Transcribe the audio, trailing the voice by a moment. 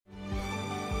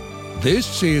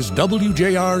This is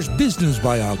WJR's Business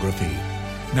Biography.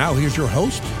 Now here's your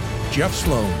host, Jeff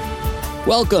Sloan.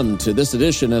 Welcome to this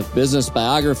edition of Business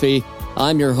Biography.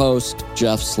 I'm your host,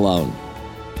 Jeff Sloan.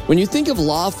 When you think of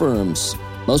law firms,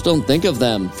 most don't think of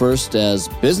them first as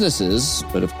businesses,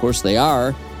 but of course they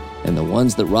are. And the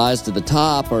ones that rise to the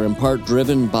top are in part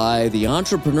driven by the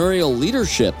entrepreneurial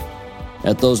leadership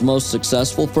at those most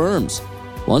successful firms.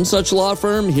 One such law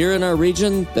firm here in our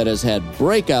region that has had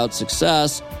breakout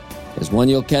success is one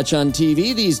you'll catch on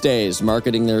TV these days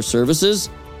marketing their services.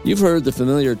 You've heard the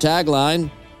familiar tagline,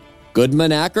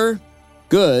 Goodman Acker,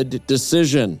 good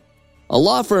decision. A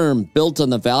law firm built on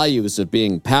the values of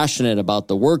being passionate about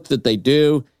the work that they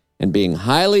do and being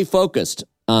highly focused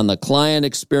on the client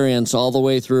experience all the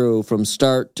way through from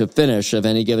start to finish of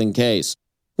any given case.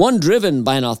 One driven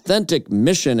by an authentic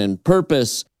mission and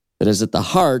purpose that is at the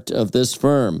heart of this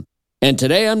firm. And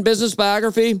today on Business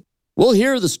Biography, we'll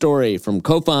hear the story from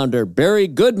co-founder Barry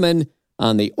Goodman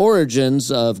on the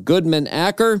origins of Goodman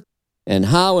Acker and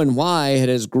how and why it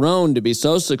has grown to be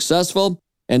so successful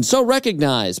and so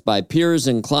recognized by peers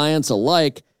and clients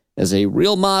alike as a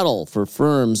real model for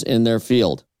firms in their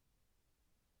field.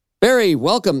 Barry,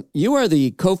 welcome. You are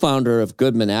the co-founder of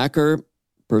Goodman Acker,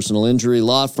 personal injury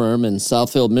law firm in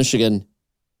Southfield, Michigan.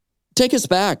 Take us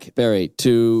back, Barry,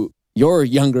 to your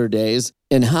younger days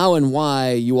and how and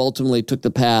why you ultimately took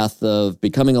the path of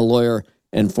becoming a lawyer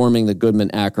and forming the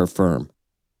Goodman Acker firm.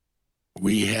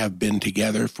 We have been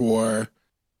together for,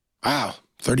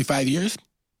 35 years,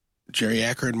 Jerry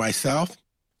Acker and myself.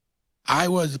 I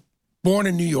was born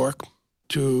in New York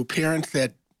to parents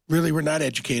that really were not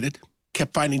educated,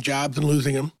 kept finding jobs and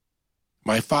losing them.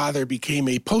 My father became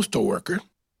a postal worker.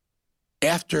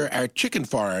 After our chicken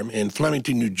farm in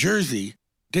Flemington, New Jersey,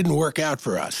 didn't work out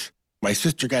for us. My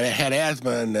sister had asthma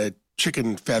and the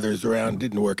chicken feathers around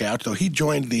didn't work out, so he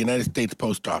joined the United States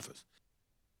Post Office.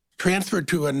 Transferred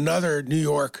to another New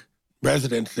York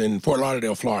residence in Fort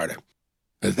Lauderdale, Florida.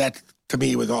 That, to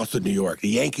me, was also New York. The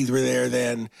Yankees were there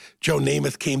then. Joe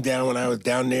Namath came down when I was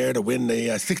down there to win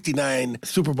the 69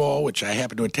 Super Bowl, which I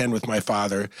happened to attend with my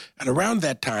father. And around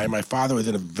that time, my father was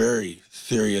in a very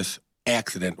serious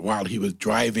accident while he was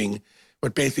driving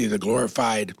what basically is a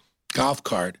glorified golf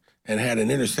cart and had an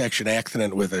intersection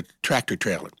accident with a tractor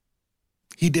trailer.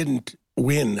 He didn't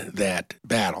win that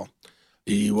battle.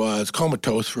 He was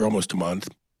comatose for almost a month.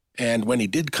 And when he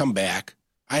did come back,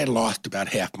 I had lost about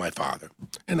half my father,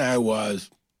 and I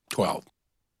was 12.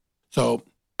 So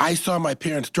I saw my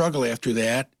parents struggle after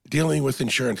that, dealing with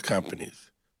insurance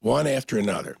companies, one after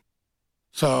another.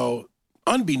 So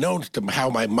unbeknownst to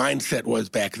how my mindset was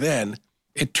back then,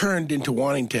 it turned into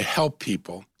wanting to help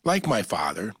people like my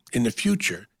father in the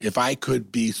future if I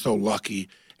could be so lucky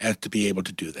as to be able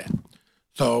to do that.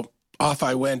 So off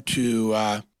I went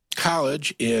to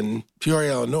college in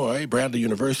Peoria, Illinois, Bradley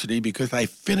University, because I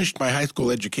finished my high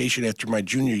school education after my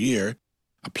junior year,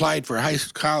 applied for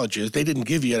colleges. They didn't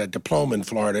give you a diploma in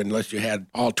Florida unless you had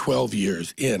all 12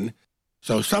 years in.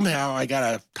 So somehow I got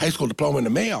a high school diploma in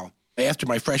the mail after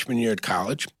my freshman year at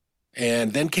college,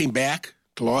 and then came back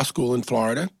to law school in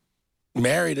Florida,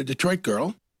 married a Detroit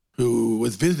girl who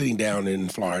was visiting down in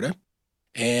Florida.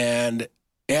 And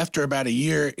after about a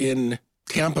year in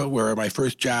Tampa, where my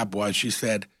first job was, she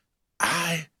said,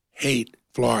 I hate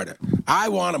Florida. I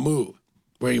want to move.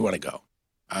 Where do you want to go?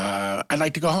 I'd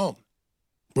like to go home.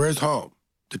 Where's home?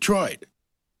 Detroit.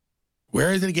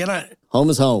 Where is it again? Home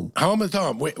is home. Home is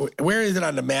home. Where is it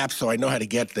on the map so I know how to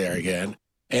get there again?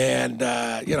 And,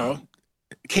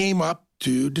 came up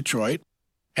to Detroit,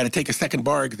 had to take a second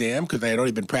bar exam because I had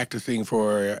only been practicing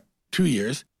for 2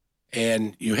 years.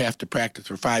 And you have to practice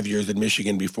for 5 years in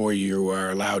Michigan before you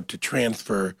are allowed to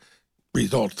transfer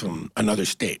results from another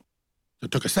state. So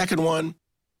took a second one,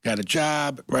 got a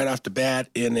job right off the bat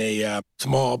in a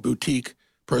small boutique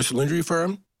personal injury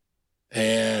firm,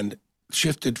 and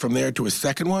shifted from there to a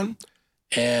second one.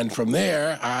 And from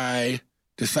there, I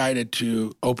decided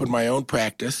to open my own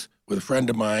practice with a friend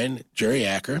of mine, Jerry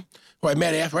Acker, who I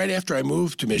met right after I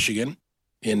moved to Michigan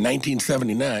in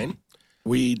 1979.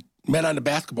 We met on the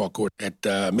basketball court at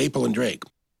Maple and Drake,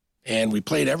 and we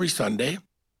played every Sunday.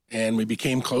 And we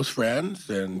became close friends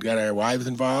and got our wives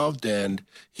involved. And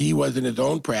he was in his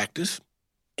own practice,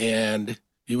 and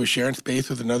he was sharing space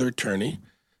with another attorney.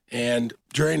 And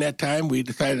during that time, we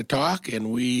decided to talk,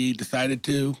 and we decided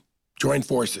to join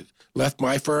forces. Left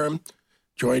my firm,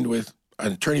 joined with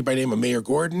an attorney by the name of Mayor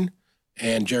Gordon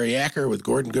and Jerry Acker with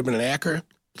Gordon, Goodman, and Acker.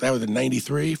 That was in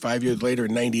 93. 5 years later,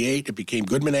 in 98, it became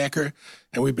Goodman Acker,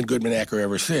 and we've been Goodman Acker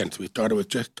ever since. We started with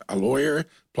just a lawyer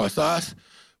plus us.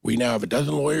 We now have a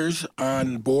dozen lawyers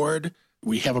on board.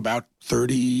 We have about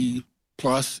 30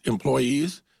 plus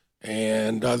employees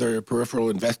and other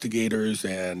peripheral investigators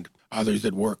and others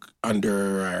that work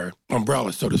under our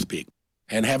umbrella, so to speak,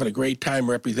 and having a great time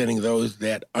representing those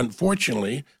that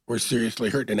unfortunately were seriously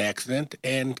hurt in an accident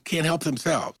and can't help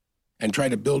themselves and try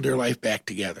to build their life back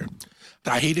together.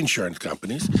 I hate insurance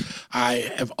companies.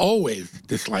 I have always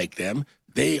disliked them.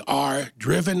 They are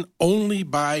driven only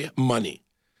by money.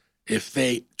 If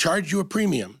they charge you a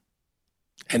premium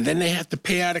and then they have to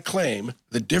pay out a claim,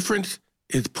 the difference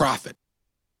is profit.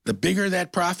 The bigger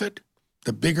that profit,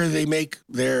 the bigger they make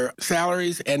their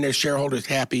salaries and their shareholders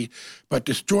happy, but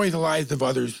destroy the lives of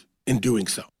others in doing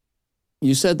so.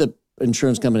 You said that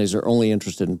insurance companies are only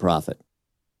interested in profit.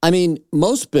 I mean,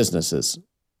 most businesses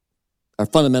are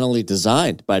fundamentally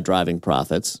designed by driving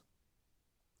profits.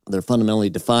 They're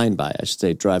fundamentally defined by, I should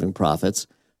say, driving profits.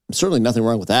 There's certainly nothing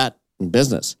wrong with that in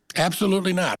business.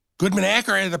 Absolutely not. Goodman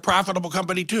Acker is a profitable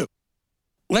company too.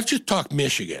 Let's just talk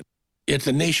Michigan. It's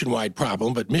a nationwide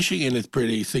problem, but Michigan is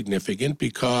pretty significant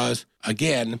because,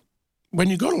 again, when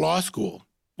you go to law school,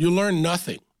 you learn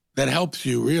nothing that helps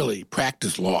you really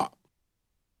practice law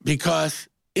because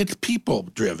it's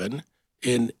people-driven.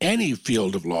 In any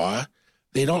field of law,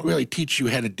 they don't really teach you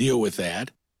how to deal with that,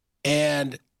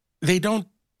 and they don't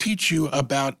teach you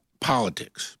about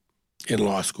politics in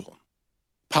law school.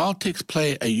 Politics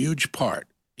play a huge part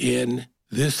in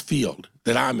this field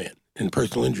that I'm in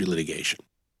personal injury litigation.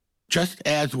 Just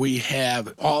as we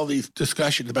have all these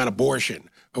discussions about abortion,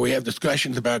 or we have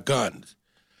discussions about guns,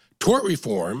 tort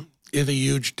reform is a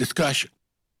huge discussion.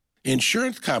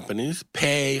 Insurance companies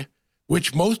pay,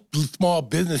 which most small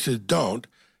businesses don't,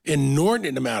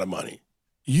 inordinate amount of money,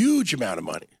 huge amount of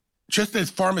money. Just as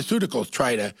pharmaceuticals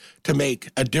try to make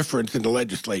a difference in the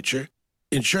legislature,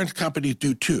 insurance companies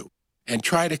do too, and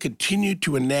try to continue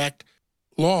to enact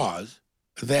laws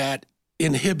that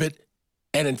inhibit,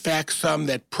 and in fact some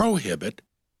that prohibit,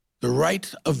 the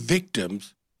rights of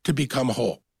victims to become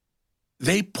whole.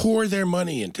 They pour their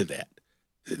money into that.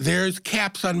 There's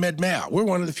caps on med mal. We're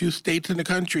one of the few states in the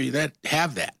country that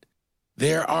have that.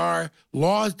 There are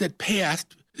laws that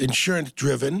passed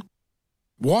insurance-driven.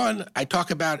 One,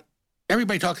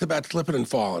 everybody talks about slipping and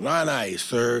falling on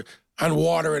ice or on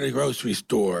water in a grocery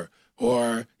store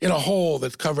or in a hole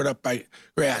that's covered up by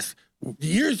grass.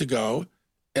 Years ago,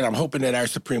 and I'm hoping that our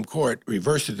Supreme Court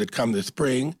reverses it come this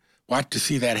spring, watch to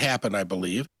see that happen, I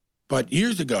believe. But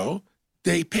years ago,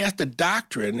 they passed a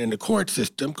doctrine in the court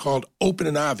system called open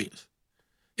and obvious.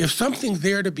 If something's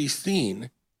there to be seen,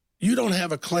 you don't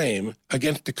have a claim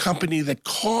against the company that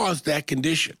caused that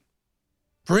condition.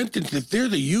 For instance, if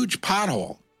there's a huge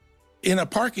pothole in a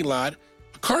parking lot,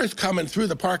 a car is coming through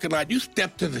the parking lot, you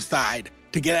step to the side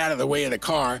to get out of the way of the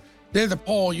car. There's a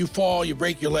pole, you fall, you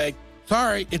break your leg.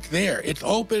 Sorry, it's there. It's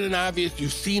open and obvious.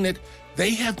 You've seen it.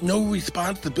 They have no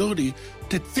responsibility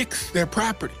to fix their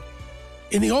property.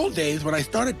 In the old days, when I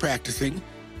started practicing,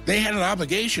 they had an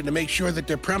obligation to make sure that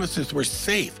their premises were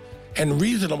safe and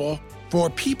reasonable for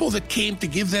people that came to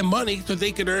give them money so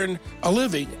they could earn a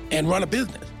living and run a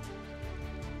business.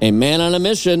 A man on a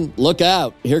mission. Look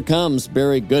out. Here comes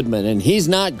Barry Goodman, and he's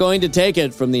not going to take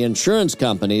it from the insurance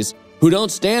companies who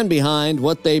don't stand behind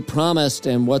what they promised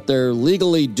and what they're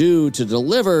legally due to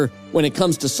deliver when it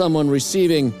comes to someone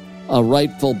receiving a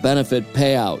rightful benefit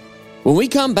payout. When we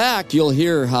come back, you'll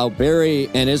hear how Barry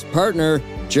and his partner,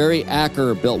 Barry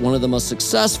Acker, built one of the most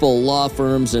successful law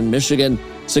firms in Michigan.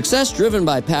 Success driven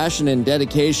by passion and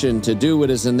dedication to do what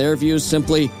is, in their view,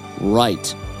 simply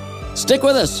right. Stick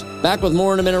with us. Back with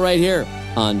more in a minute right here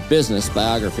on Business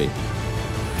Biography.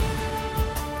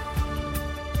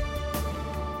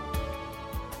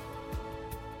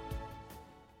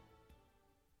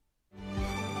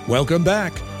 Welcome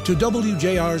back to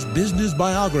WJR's Business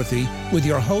Biography with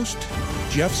your host,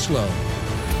 Jeff Sloan.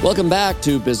 Welcome back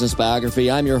to Business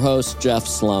Biography. I'm your host, Jeff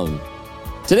Sloan.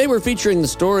 Today we're featuring the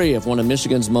story of one of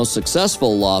Michigan's most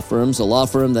successful law firms, a law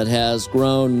firm that has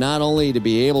grown not only to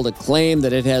be able to claim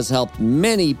that it has helped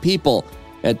many people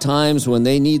at times when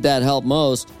they need that help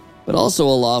most, but also a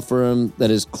law firm that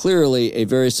is clearly a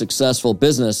very successful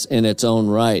business in its own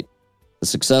right. The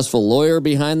successful lawyer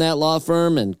behind that law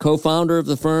firm and co-founder of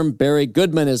the firm, Barry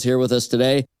Goodman, is here with us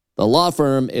today. The law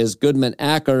firm is Goodman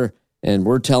Acker, and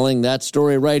we're telling that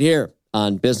story right here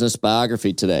on Business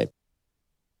Biography today.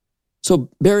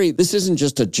 So, Barry, this isn't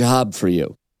just a job for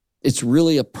you. It's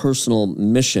really a personal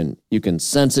mission. You can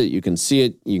sense it, you can see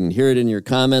it, you can hear it in your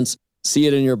comments, see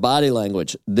it in your body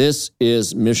language. This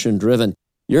is mission-driven.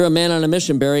 You're a man on a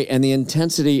mission, Barry, and the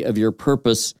intensity of your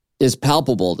purpose is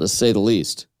palpable, to say the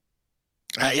least.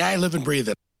 I live and breathe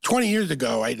it. 20 years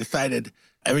ago, I decided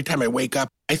every time I wake up,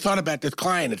 I thought about this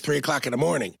client at 3 o'clock in the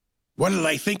morning. What did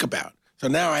I think about? So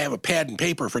now I have a pad and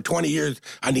paper for 20 years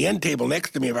on the end table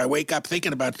next to me. If I wake up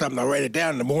thinking about something, I'll write it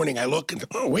down. In the morning, I look and,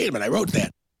 oh, wait a minute, I wrote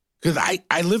that. Because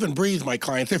I live and breathe my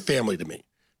clients. They're family to me.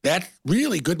 That's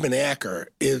really Goodman Acker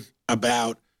is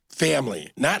about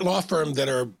family, not law firms that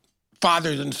are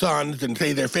fathers and sons and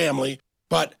say they're family,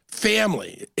 but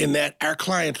family in that our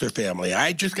clients are family.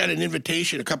 I just got an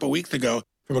invitation a couple of weeks ago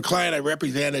from a client I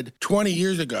represented 20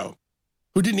 years ago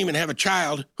who didn't even have a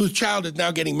child, whose child is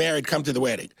now getting married, come to the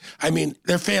wedding. I mean,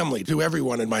 they're family to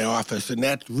everyone in my office, and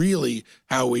that's really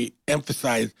how we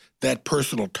emphasize that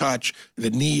personal touch, the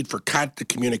need for constant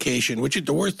communication, which is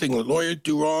the worst thing that lawyers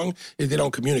do wrong, is they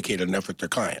don't communicate enough with their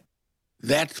client.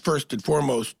 That's first and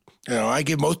foremost. I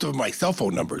give most of them my cell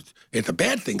phone numbers. It's a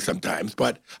bad thing sometimes,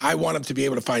 but I want them to be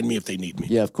able to find me if they need me.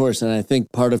 Yeah, of course. And I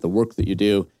think part of the work that you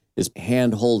do is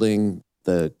hand-holding,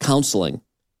 the counseling,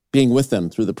 being with them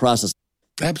through the process.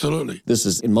 Absolutely. This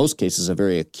is, in most cases, a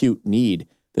very acute need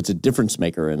that's a difference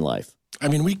maker in life. I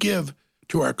mean, we give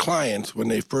to our clients when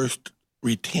they first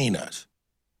retain us.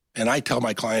 And I tell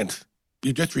my clients,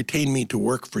 you just retain me to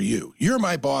work for you. You're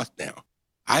my boss now.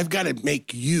 I've got to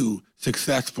make you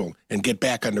successful and get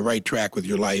back on the right track with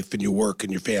your life and your work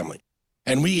and your family.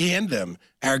 And we hand them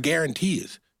our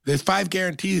guarantees. There's 5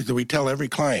 guarantees that we tell every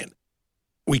client.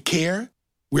 We care,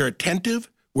 we're attentive,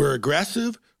 we're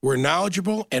aggressive, we're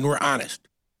knowledgeable, and we're honest.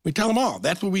 We tell them all.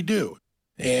 That's what we do.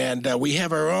 And we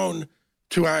have our own,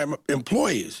 to our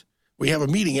employees, we have a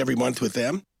meeting every month with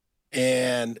them.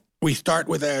 And we start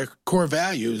with our core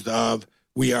values of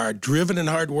we are driven and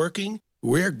hardworking,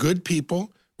 we're good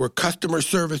people, we're customer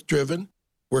service driven,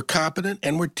 we're competent,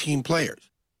 and we're team players.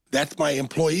 That's my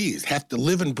employees have to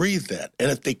live and breathe that.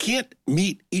 And if they can't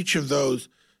meet each of those,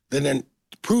 then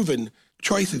proven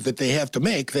choices that they have to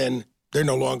make, then they're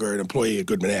no longer an employee at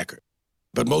Goodman Acker.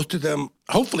 But most of them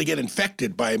hopefully get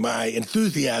infected by my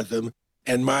enthusiasm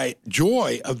and my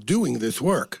joy of doing this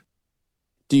work.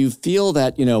 Do you feel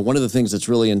that, one of the things that's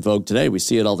really in vogue today, we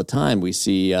see it all the time. We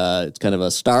see it's kind of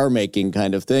a star-making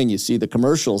kind of thing. You see the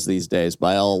commercials these days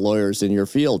by all lawyers in your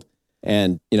field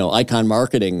and, icon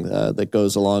marketing that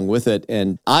goes along with it.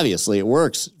 And obviously it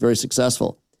works, very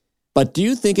successful. But do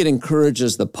you think it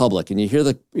encourages the public? And you hear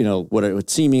what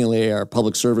seemingly are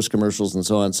public service commercials and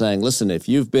so on saying, listen, if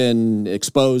you've been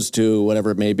exposed to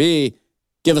whatever it may be,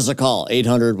 give us a call,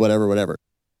 800, whatever.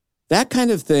 That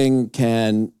kind of thing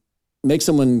can make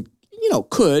someone,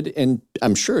 could, and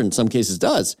I'm sure in some cases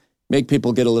does, make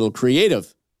people get a little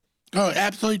creative. Oh,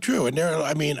 absolutely true.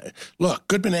 And look,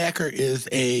 Goodman Acker is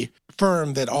a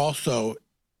firm that also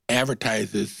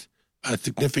advertises a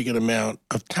significant amount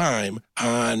of time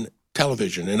on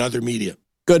television and other media.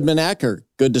 Goodman Acker,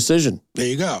 good decision. There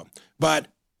you go. But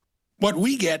what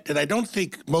we get, and I don't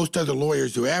think most other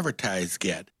lawyers who advertise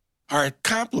get, are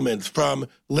compliments from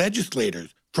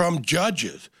legislators, from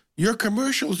judges. Your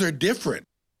commercials are different.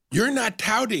 You're not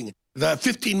touting the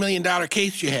 $15 million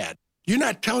case you had. You're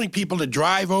not telling people to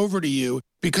drive over to you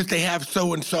because they have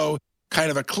so-and-so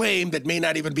kind of a claim that may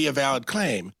not even be a valid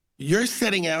claim. You're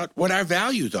setting out what our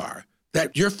values are,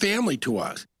 that you're family to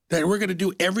us, that we're going to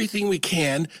do everything we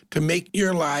can to make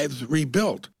your lives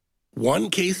rebuilt. One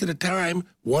case at a time,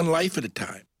 one life at a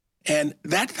time. And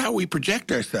that's how we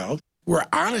project ourselves. We're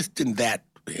honest in that.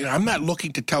 I'm not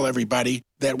looking to tell everybody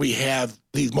that we have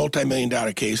these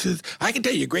multi-million-dollar cases. I can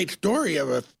tell you a great story of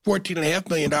a $14.5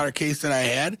 million case that I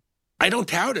had. I don't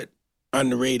tout it on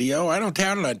the radio. I don't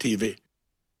tout it on TV.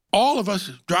 All of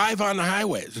us drive on the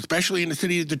highways, especially in the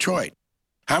city of Detroit.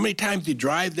 How many times do you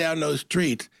drive down those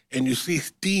streets and you see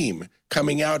steam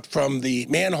coming out from the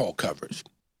manhole covers?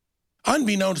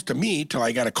 Unbeknownst to me, till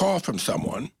I got a call from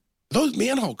someone, those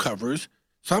manhole covers,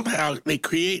 somehow they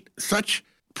create such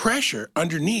pressure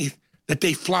underneath that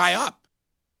they fly up.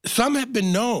 Some have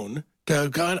been known to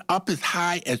have gone up as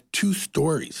high as 2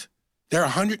 stories. They're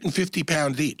 150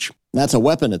 pounds each. That's a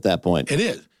weapon at that point. It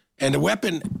is. And the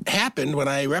weapon happened when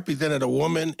I represented a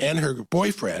woman and her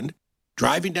boyfriend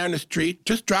driving down the street,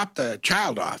 just dropped the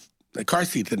child off, the car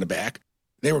seat's in the back.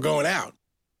 They were going out.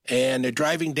 And they're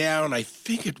driving down, I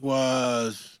think it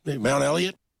was Mount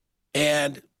Elliott.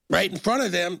 And right in front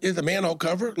of them is a manhole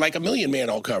cover, like a million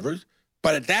manhole covers.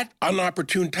 But at that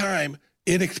inopportune time,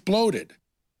 it exploded.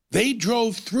 They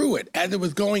drove through it. As it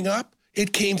was going up,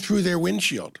 it came through their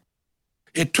windshield.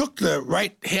 It took the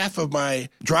right half of my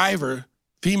driver,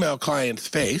 female client's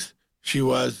face. She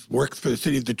works for the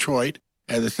city of Detroit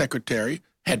as a secretary,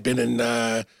 had been in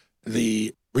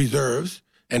the reserves,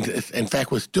 and in fact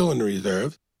was still in the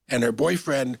reserves. And her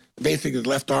boyfriend, basically his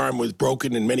left arm was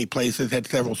broken in many places, had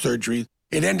several surgeries.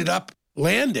 It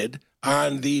landed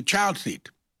on the child seat.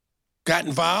 Got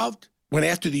involved, went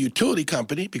after the utility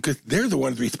company because they're the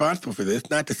ones responsible for this,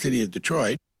 not the city of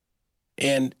Detroit.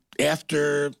 And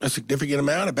after a significant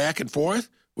amount of back and forth,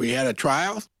 we had a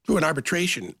trial through an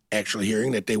arbitration actually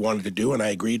hearing that they wanted to do, and I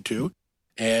agreed to.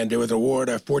 And there was an award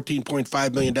of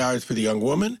 $14.5 million for the young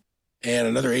woman and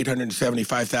another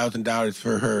 $875,000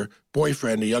 for her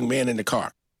boyfriend, a young man in the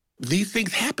car. These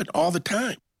things happen all the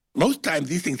time. Most times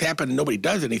these things happen and nobody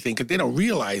does anything because they don't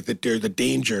realize that there's a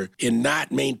danger in not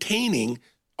maintaining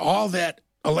all that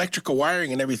electrical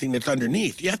wiring and everything that's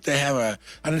underneath. You have to have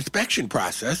an inspection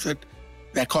process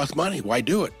that costs money. Why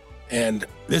do it? And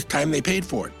this time they paid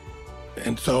for it.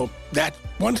 And so that's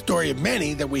one story of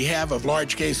many that we have of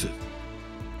large cases.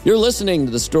 You're listening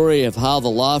to the story of how the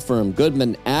law firm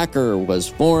Goodman Acker was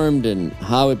formed and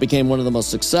how it became one of the most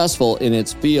successful in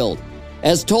its field,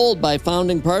 as told by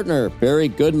founding partner Barry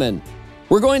Goodman.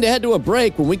 We're going to head to a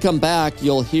break. When we come back,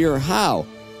 you'll hear how,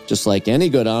 just like any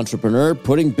good entrepreneur,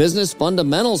 putting business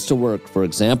fundamentals to work, for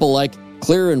example, like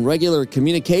clear and regular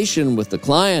communication with the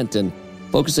client and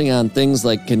focusing on things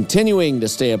like continuing to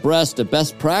stay abreast of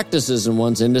best practices in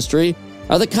one's industry,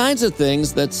 are the kinds of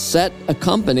things that set a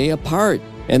company apart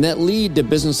and that lead to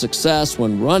business success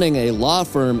when running a law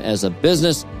firm as a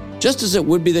business, just as it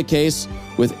would be the case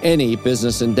with any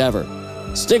business endeavor.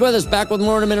 Stick with us. Back with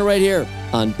more in a minute right here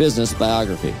on Business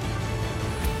Biography.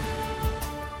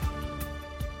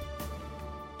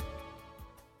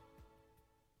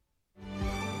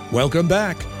 Welcome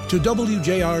back to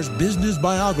WJR's Business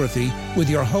Biography with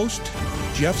your host,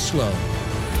 Jeff Sloan.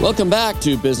 Welcome back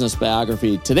to Business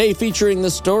Biography, today featuring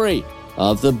the story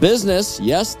of the business,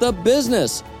 yes, the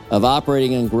business of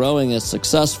operating and growing a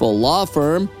successful law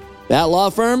firm. That law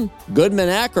firm, Goodman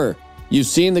Acker. You've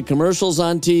seen the commercials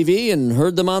on TV and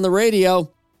heard them on the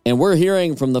radio, and we're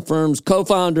hearing from the firm's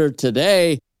co-founder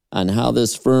today on how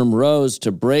this firm rose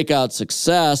to breakout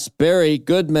success, Barry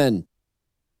Goodman.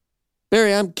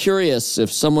 Barry, I'm curious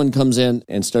if someone comes in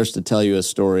and starts to tell you a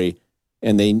story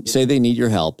and they say they need your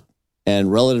help, and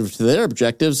relative to their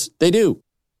objectives, they do.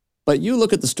 But you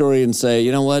look at the story and say,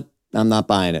 you know what, I'm not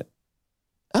buying it.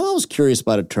 I'm always curious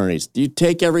about attorneys. Do you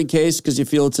take every case because you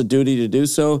feel it's a duty to do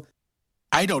so?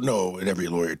 I don't know what every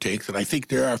lawyer takes, and I think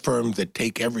there are firms that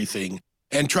take everything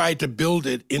and try to build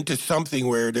it into something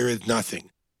where there is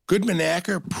nothing. Goodman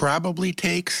Acker probably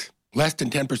takes less than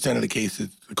 10% of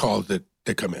the calls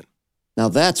that come in. Now,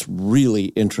 that's really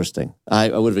interesting. I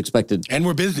would have expected. And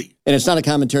we're busy. And it's not a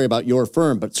commentary about your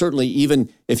firm, but certainly even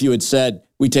if you had said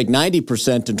we take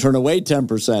 90% and turn away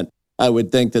 10%, I would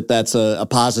think that that's a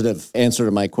positive answer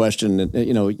to my question.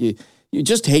 You know, you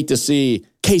just hate to see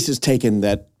cases taken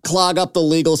that clog up the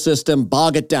legal system,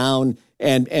 bog it down,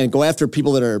 and go after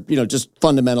people that are, just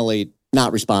fundamentally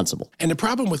not responsible. And the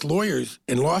problem with lawyers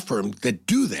and law firms that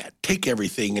do that, take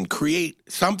everything and create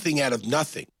something out of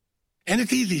nothing. And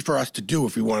it's easy for us to do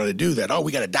if we wanted to do that. Oh,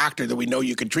 we got a doctor that we know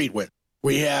you can treat with.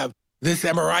 We have this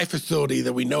MRI facility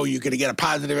that we know you're going to get a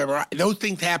positive MRI. Those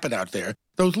things happen out there.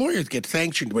 Those lawyers get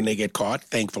sanctioned when they get caught,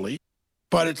 thankfully.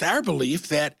 But it's our belief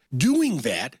that doing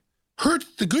that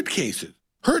hurts the good cases,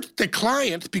 hurts the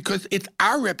clients because it's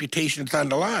our reputation that's on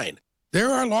the line.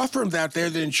 There are law firms out there,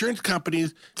 the insurance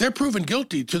companies, they're proven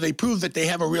guilty till they prove that they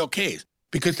have a real case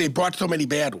because they brought so many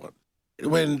bad ones.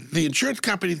 When the insurance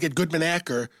companies get Goodman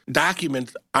Acker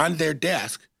documents on their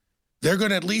desk, they're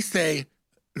going to at least say,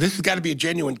 this has got to be a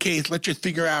genuine case. Let's just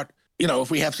figure out,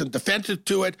 if we have some defenses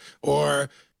to it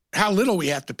or how little we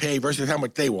have to pay versus how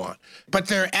much they want. But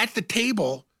they're at the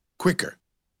table quicker.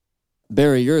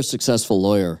 Barry, you're a successful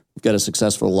lawyer. You've got a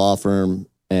successful law firm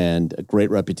and a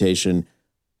great reputation.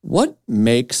 What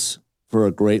makes for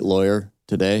a great lawyer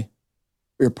today?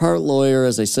 You're part lawyer,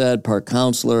 as I said, part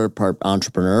counselor, part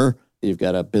entrepreneur. You've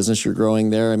got a business you're growing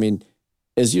there. I mean,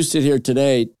 as you sit here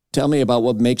today, tell me about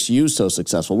what makes you so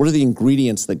successful. What are the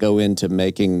ingredients that go into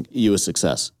making you a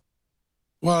success?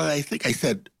 Well, I think I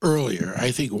said earlier, I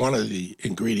think one of the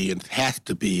ingredients has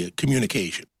to be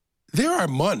communication. There are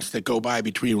months that go by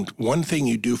between one thing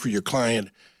you do for your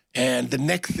client and the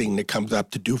next thing that comes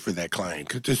up to do for that client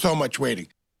because there's so much waiting.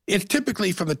 It's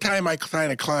typically from the time I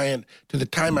sign a client to the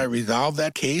time I resolve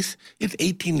that case, it's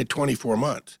 18 to 24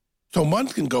 months. So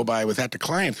months can go by without the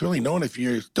clients really knowing if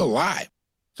you're still alive.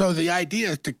 So the idea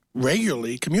is to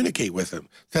regularly communicate with them,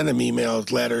 send them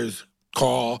emails, letters,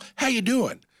 call. How you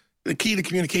doing? The key to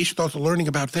communication is also learning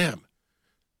about them.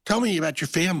 Tell me about your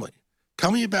family.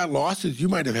 Tell me about losses you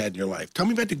might have had in your life. Tell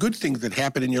me about the good things that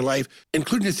happen in your life,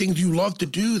 including the things you love to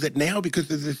do that now,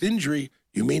 because of this injury,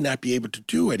 you may not be able to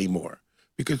do anymore,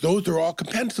 because those are all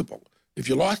compensable. If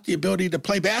you lost the ability to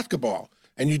play basketball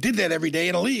and you did that every day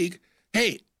in a league,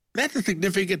 hey, that's a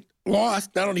significant loss,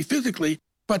 not only physically,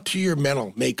 but to your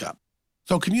mental makeup.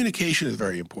 So communication is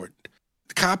very important.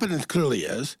 The competence clearly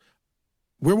is.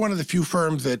 We're one of the few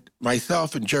firms that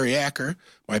myself and Jerry Acker,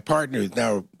 my partner, who's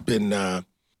now been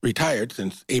retired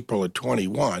since April of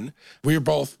 21,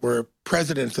 we're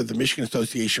presidents of the Michigan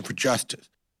Association for Justice.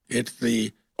 It's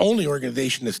the only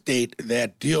organization in the state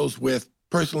that deals with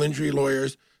personal injury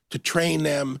lawyers, to train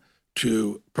them,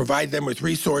 to provide them with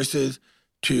resources,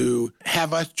 to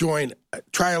have us join a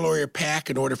trial lawyer pack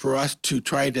in order for us to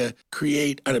try to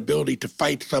create an ability to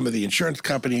fight some of the insurance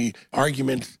company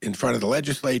arguments in front of the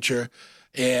legislature.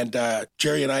 And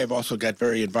Jerry and I have also got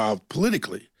very involved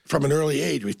politically. From an early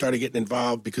age, we started getting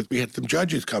involved because we had some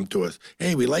judges come to us.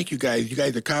 Hey, we like you guys. You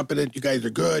guys are competent. You guys are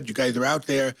good. You guys are out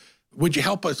there. Would you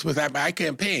help us with my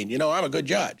campaign? You know, I'm a good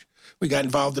judge. We got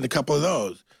involved in a couple of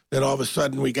those. Then all of a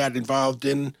sudden, we got involved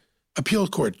in appeals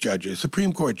court judges,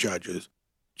 Supreme Court judges.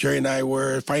 Jerry and I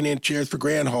were finance chairs for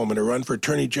Granholm in a run for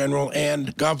Attorney General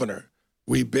and Governor.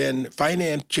 We've been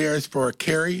finance chairs for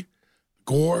Kerry,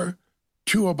 Gore,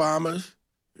 2 Obamas,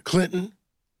 Clinton,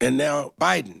 and now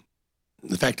Biden.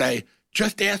 In fact, I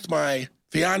just asked my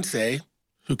fiance,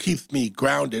 who keeps me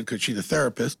grounded because she's a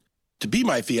therapist, to be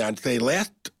my fiance.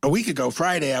 A week ago,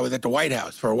 Friday, I was at the White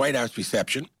House for a White House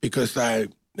reception because I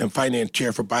am finance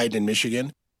chair for Biden in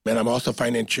Michigan. And I'm also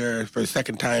finance chair for the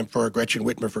second time for Gretchen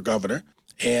Whitmer for governor.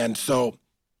 And so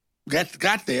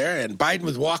got there, and Biden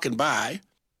was walking by.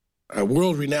 A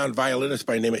world-renowned violinist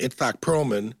by the name of Itzhak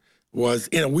Perlman was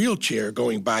in a wheelchair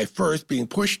going by first, being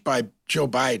pushed by Joe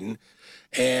Biden.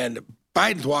 And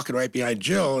Biden's walking right behind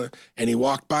Jill, and he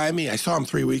walked by me. I saw him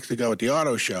 3 weeks ago at the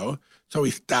auto show. So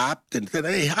he stopped and said,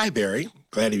 "Hey, hi, Barry."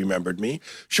 Glad he remembered me.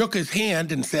 Shook his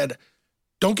hand and said,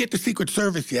 "Don't get the Secret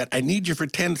Service yet. I need you for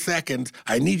 10 seconds.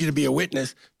 I need you to be a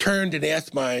witness." Turned and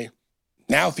asked my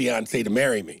now fiance to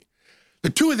marry me. The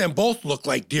two of them both looked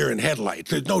like deer in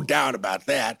headlights. There's no doubt about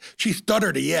that. She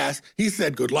stuttered a yes. He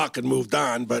said good luck and moved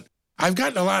on. But I've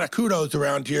gotten a lot of kudos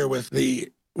around here with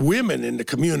the women in the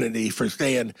community for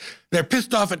saying they're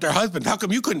pissed off at their husbands. How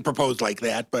come you couldn't propose like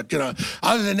that? But,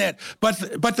 other than that,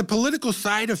 but the political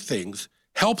side of things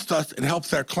helps us and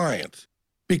helps our clients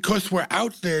because we're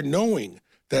out there knowing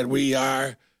that we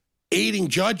are aiding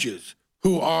judges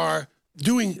who are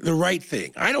doing the right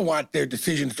thing. I don't want their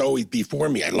decisions to always be for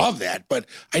me. I love that, but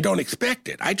I don't expect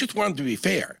it. I just want them to be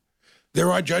fair.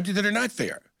 There are judges that are not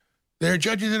fair. There are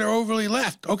judges that are overly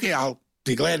left. Okay, I'll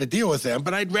be glad to deal with them,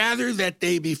 but I'd rather that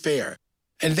they be fair.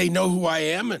 And they know who I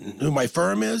am and who my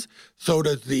firm is. So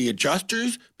does the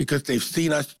adjusters, because they've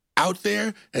seen us out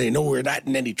there and they know we're not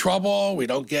in any trouble. We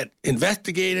don't get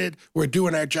investigated. We're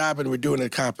doing our job and we're doing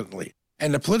it competently.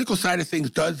 And the political side of things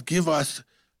does give us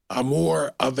a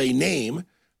more of a name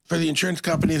for the insurance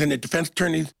companies and the defense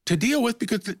attorneys to deal with,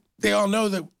 because they all know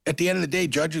that at the end of the day,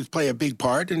 judges play a big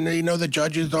part, and they know that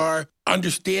judges are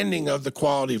understanding of the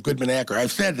quality of Goodman Acker.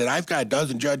 I've said that I've got a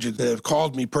dozen judges that have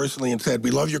called me personally and said,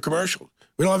 "We love your commercials.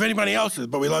 We don't love anybody else's,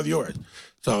 but we love yours."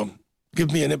 So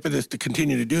give me an impetus to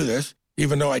continue to do this,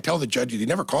 even though I tell the judges, "You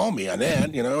never call me on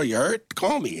that. You hurt?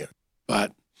 Call me."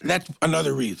 But that's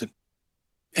another reason.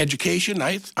 Education,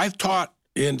 I've taught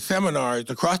in seminars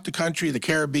across the country, the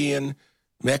Caribbean,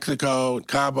 Mexico,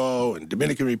 Cabo, and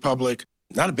Dominican Republic.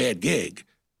 Not a bad gig.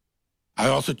 I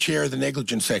also chair the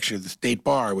negligence section of the state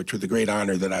bar, which was a great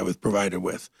honor that I was provided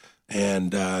with.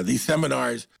 And these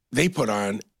seminars they put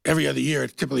on every other year.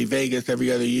 It's typically Vegas. Every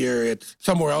other year it's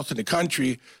somewhere else in the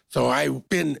country. So I've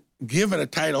been given a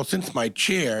title since my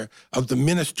chair of the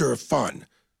Minister of Fun.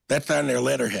 That's on their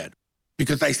letterhead,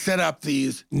 because I set up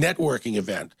these networking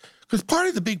events. Because part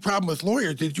of the big problem with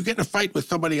lawyers is you get in a fight with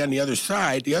somebody on the other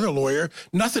side, the other lawyer,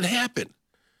 nothing happened.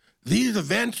 These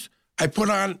events I put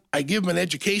on, I give them an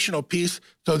educational piece,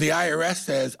 so the IRS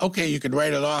says, okay, you can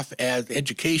write it off as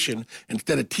education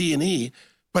instead of T&E.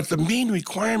 But the main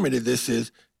requirement of this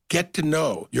is get to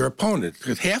know your opponents,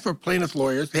 because half are plaintiff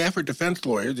lawyers, half are defense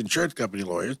lawyers, insurance company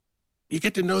lawyers. You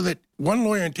get to know that one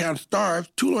lawyer in town starves,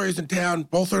 2 lawyers in town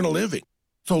both earn a living.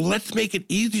 So let's make it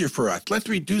easier for us. Let's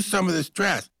reduce some of the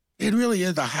stress. It really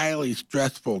is a highly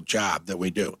stressful job that we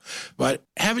do. But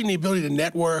having the ability to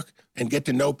network and get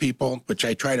to know people, which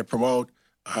I try to promote,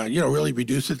 really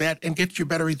reduces that and gets you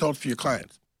better results for your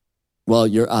clients. Well,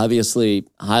 you're obviously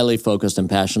highly focused and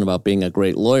passionate about being a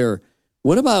great lawyer.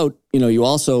 What about, you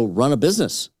also run a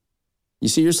business? You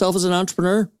see yourself as an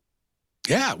entrepreneur?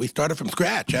 Yeah, we started from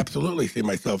scratch. Absolutely see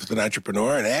myself as an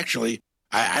entrepreneur. And actually,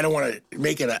 I don't want to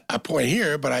make it a point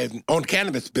here, but I own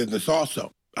cannabis business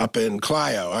also up in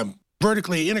Clio. I'm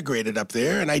vertically integrated up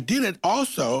there, and I did it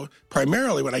also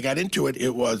primarily when I got into it.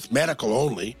 It was medical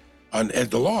only as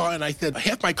the law, and I said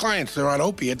half my clients are on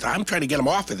opiates. I'm trying to get them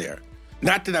off of there.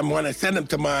 Not that I want to send them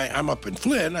to I'm up in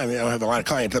Flint. I mean, I don't have a lot of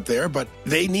clients up there, but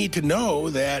they need to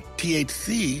know that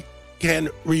THC can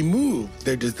remove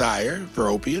their desire for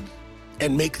opiates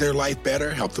and make their life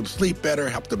better, help them sleep better,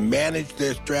 help them manage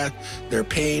their stress, their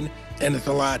pain, and it's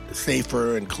a lot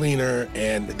safer and cleaner,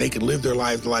 and they can live their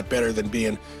lives a lot better than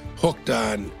being hooked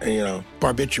on,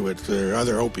 barbiturates or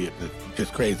other opiates. It's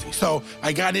just crazy. So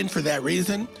I got in for that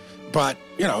reason, but,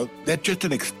 that's just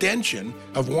an extension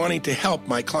of wanting to help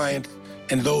my clients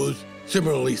and those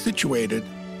similarly situated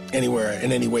anywhere,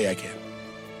 in any way I can.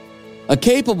 A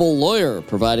capable lawyer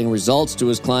providing results to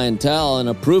his clientele and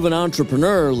a proven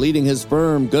entrepreneur leading his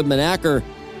firm, Goodman Acker,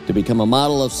 to become a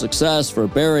model of success for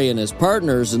Barry and his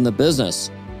partners in the business.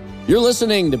 You're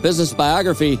listening to Business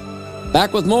Biography.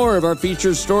 Back with more of our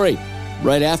featured story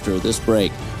right after this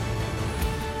break.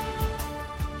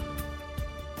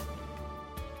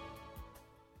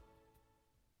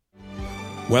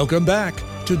 Welcome back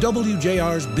to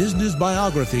WJR's Business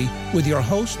Biography with your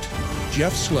host,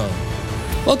 Jeff Sloan.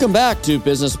 Welcome back to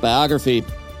Business Biography.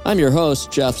 I'm your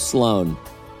host, Jeff Sloan.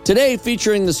 Today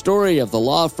featuring the story of the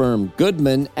law firm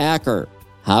Goodman Acker,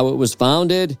 how it was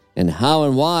founded, and how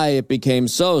and why it became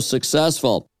so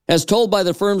successful, as told by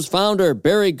the firm's founder,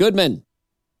 Barry Goodman.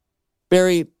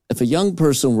 Barry, if a young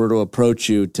person were to approach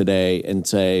you today and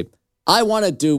say, I want to do